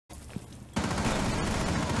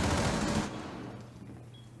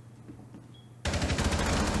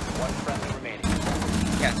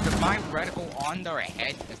my reticle on their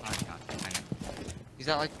head? That's not counting. He's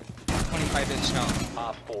at like 25 HP.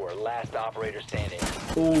 Op 4, last operator standing.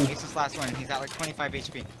 Oh. He's this last one. He's at like 25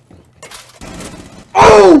 HP.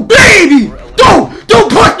 Oh, baby!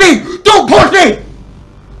 Don't push me! Don't push me!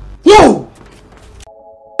 Whoa!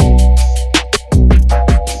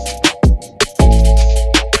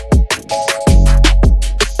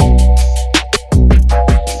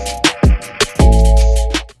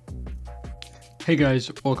 Hey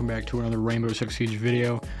guys, welcome back to another Rainbow Six Siege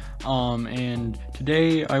video. And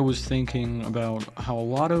today I was thinking about how a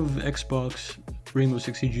lot of Xbox Rainbow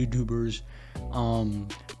Six Siege YouTubers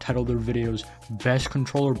title their videos Best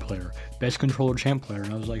Controller Player, Best Controller Champ Player,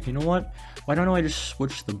 and I was like, you know what? Why don't I just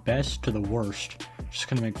switch the best to the worst? Just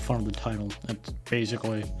gonna make fun of the title. That's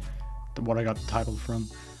basically what I got the title from.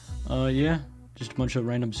 Yeah, just a bunch of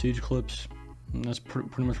random Siege clips. And that's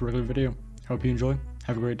pretty much a regular video. Hope you enjoy.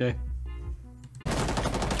 Have a great day.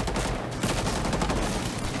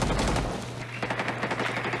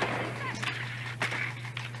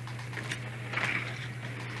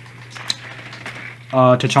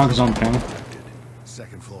 Tachanka's on the panel.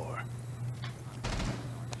 Second floor.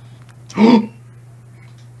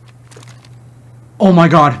 Oh my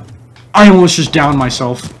god. I almost just downed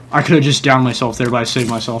myself. I could have just downed myself there, but I saved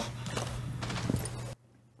myself.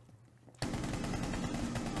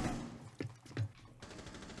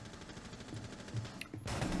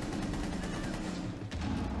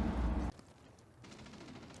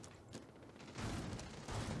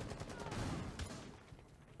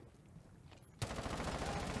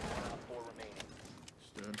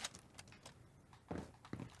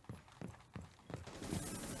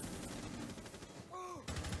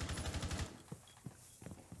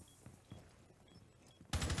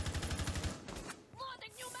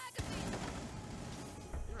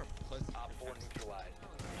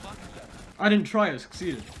 I didn't try, I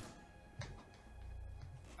succeeded.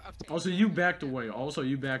 Also, you backed away.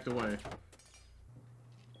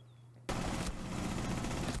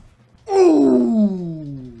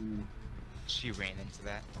 Ooh! She ran into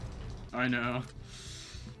that. I know.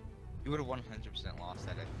 You would have 100% lost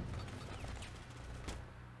at it.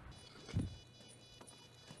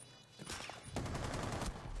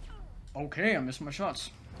 Okay, I missed my shots.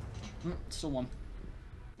 Still one.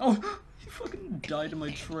 Oh! He fucking died in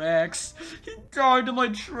my tracks. He died in my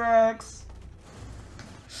tracks.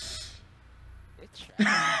 What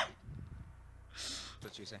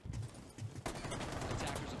you say?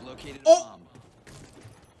 Attackers have located a Oh! bomb.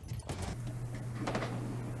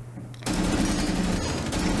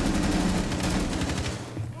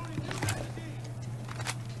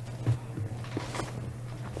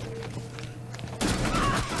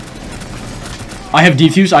 I have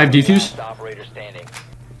defuse. Last operator standing.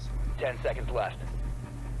 10 seconds left.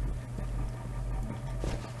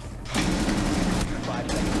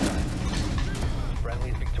 5 seconds left.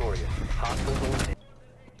 Friendly's victorious. Hostiles eliminated.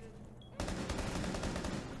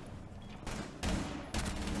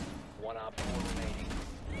 One op 4 remaining.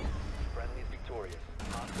 Friendly's victorious.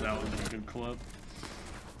 Hostiles That was a eliminated. good clip.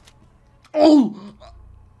 Oh!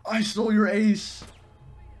 I stole your ace.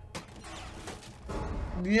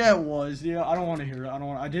 Yeah, it was. Yeah, I don't want to hear it. I don't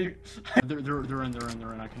want. I did. They're in.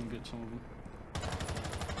 I can get some of them.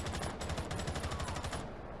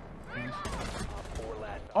 Nice. Op 4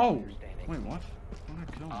 last Oh, operator standing. wait, what? How did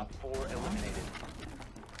I kill him? Op 4 eliminated.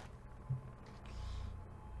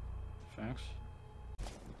 Facts.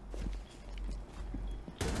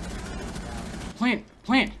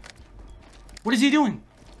 Plant. What is he doing?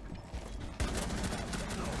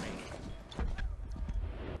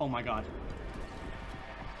 Oh my god.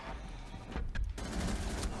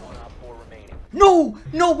 One op 4 remaining. No,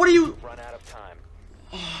 what are you? Run out of time.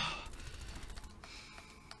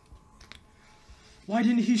 Why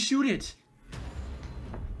didn't he shoot it?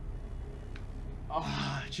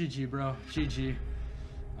 Ah, GG, bro. GG.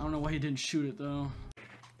 I don't know why he didn't shoot it though.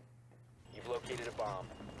 You've located a bomb.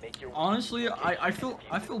 Make your Honestly, I feel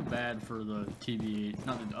bad for the TB8,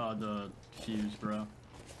 not the fuse, bro.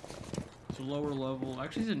 It's a lower level.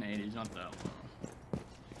 Actually, he's an 80. He's not that low.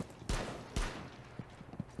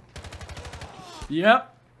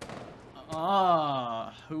 Yep.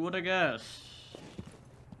 Who would have guessed?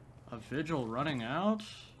 A vigil running out?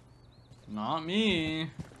 Not me.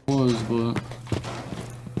 Was, but.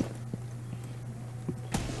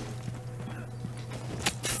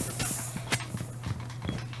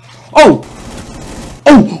 Oh!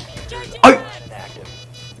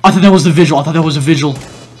 I thought that was the vigil.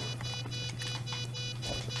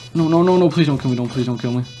 No, please don't kill me. Please don't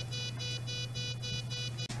kill me.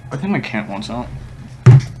 I think my cat wants out.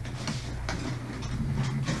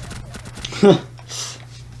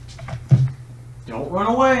 run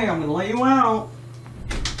away. I'm gonna let you out.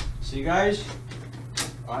 See, guys?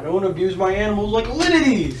 I don't abuse my animals like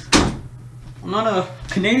Linity. I'm not a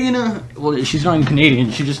Canadian. Well, she's not even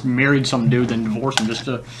Canadian. She just married some dude, then divorced him just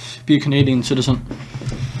to be a Canadian citizen.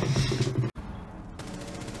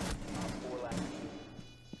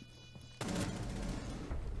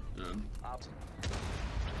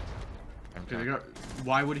 Okay, they got.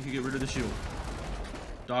 Why would he get rid of the shield?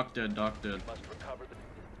 Doc dead. Doc dead. Must recover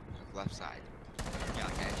the Left side. Yeah,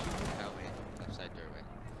 okay. That way. Left side doorway.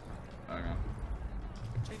 Okay.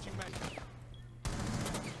 Changing back.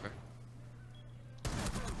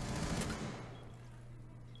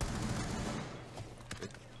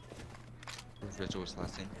 Vigil was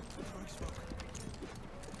last in.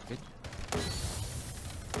 Good.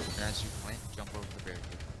 And as you plant, jump over the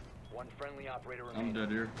barricade. one friendly operator I'm remaining. dead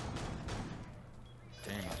here.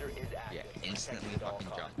 Damn. Diffuser is active. Yeah, instantly Protected at all fucking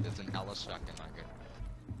costs. jump. There's an Ella shotgun marker.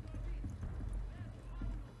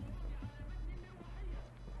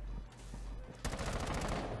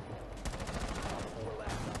 Four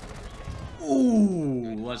last operators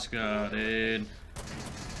standing. Ooh, let's go, dude.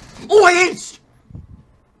 Oh, I aced!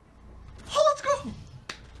 Oh, let's go!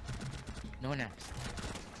 No one else.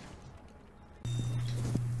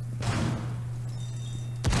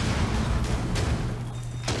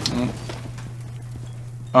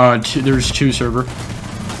 There's two server.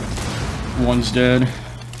 One's dead.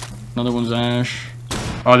 Another one's Ash.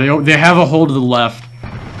 Oh, they have a hold to the left.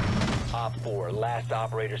 Op 4, last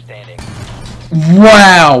operator standing.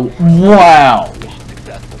 Wow! Wow!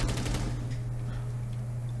 Successful.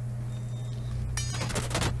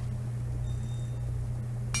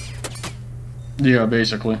 Yeah,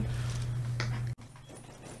 basically.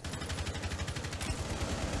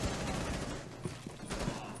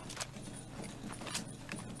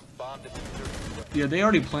 Bomb diffuser. Yeah, they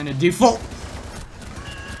already planted default.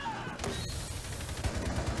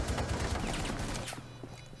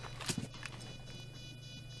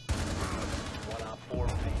 One op 4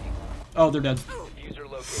 remaining. Oh, they're dead. Diffuser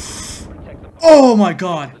located. Protect the bomb. Oh my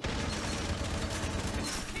god!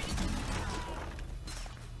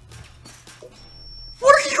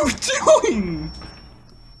 What are you doing?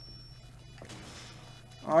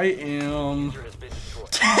 I am... Diffuser has been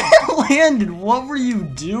destroyed. Landon, what were you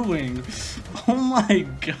doing? Oh my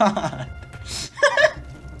god.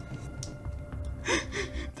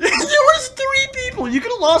 There was 3 people. You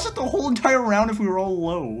could have lost it the whole entire round if we were all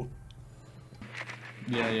low.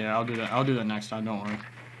 Yeah, I'll do that. I'll do that next time, don't worry.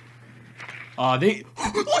 Look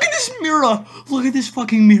at this Mira! Look at this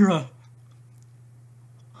fucking Mira!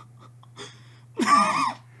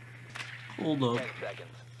 Hold up. 10 seconds.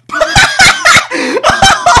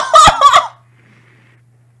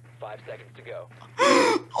 5 seconds to go.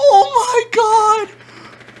 Oh my god!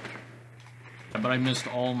 But I missed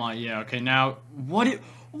all my, yeah, okay, now, what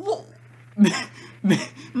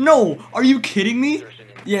no, are you kidding me?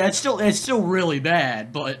 Yeah, it's still really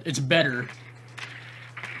bad, but it's better.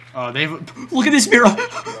 Look at this mirror!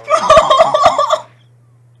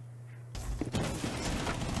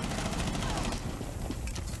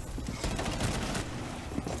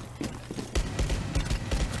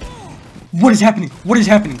 What is happening? What is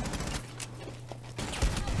happening?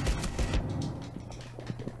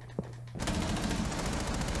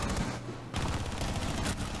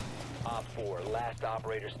 Op 4, last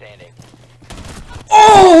operator standing.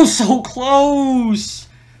 Oh, so close!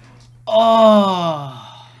 Oh.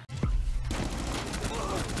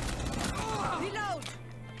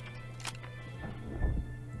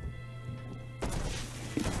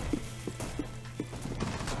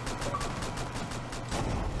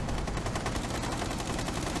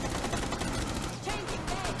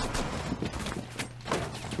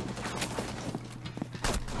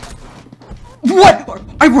 What?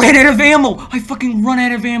 I ran out of ammo! I fucking run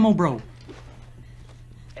out of ammo, bro!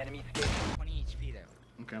 Enemy escape. 20 HP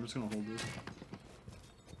though. Okay, I'm just gonna hold this.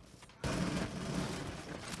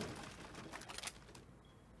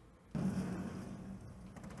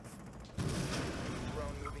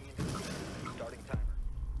 Drone moving into the zone. Starting timer.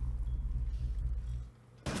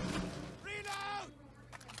 Reload!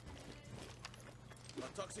 My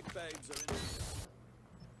toxic babes are in.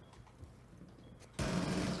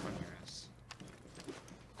 Fuck your ass.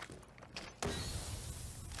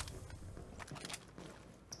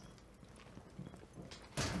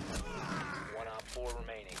 One op 4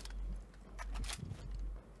 remaining.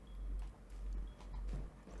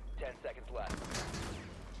 10 seconds left.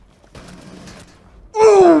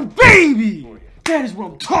 Ooh, baby! That is what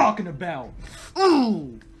I'm talking about!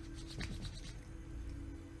 Ooh!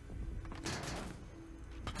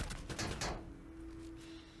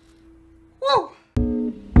 Woo!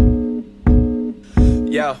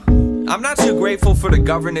 Yo, I'm not too grateful for the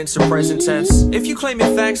governance or present tense. If you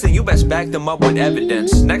claiming facts, then you best back them up with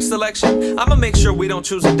evidence. Next election, I'ma make sure we don't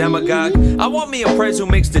choose a demagogue. I want me a pres who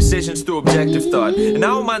makes decisions through objective thought. And I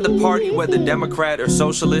don't mind the party, whether Democrat or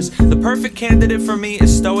socialist. The perfect candidate for me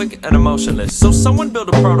is stoic and emotionless. So someone build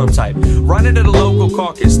a prototype, run it at a local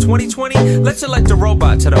caucus. 2020, let's elect a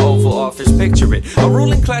robot to the Oval Office. Picture it, a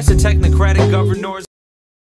ruling class of technocratic governors.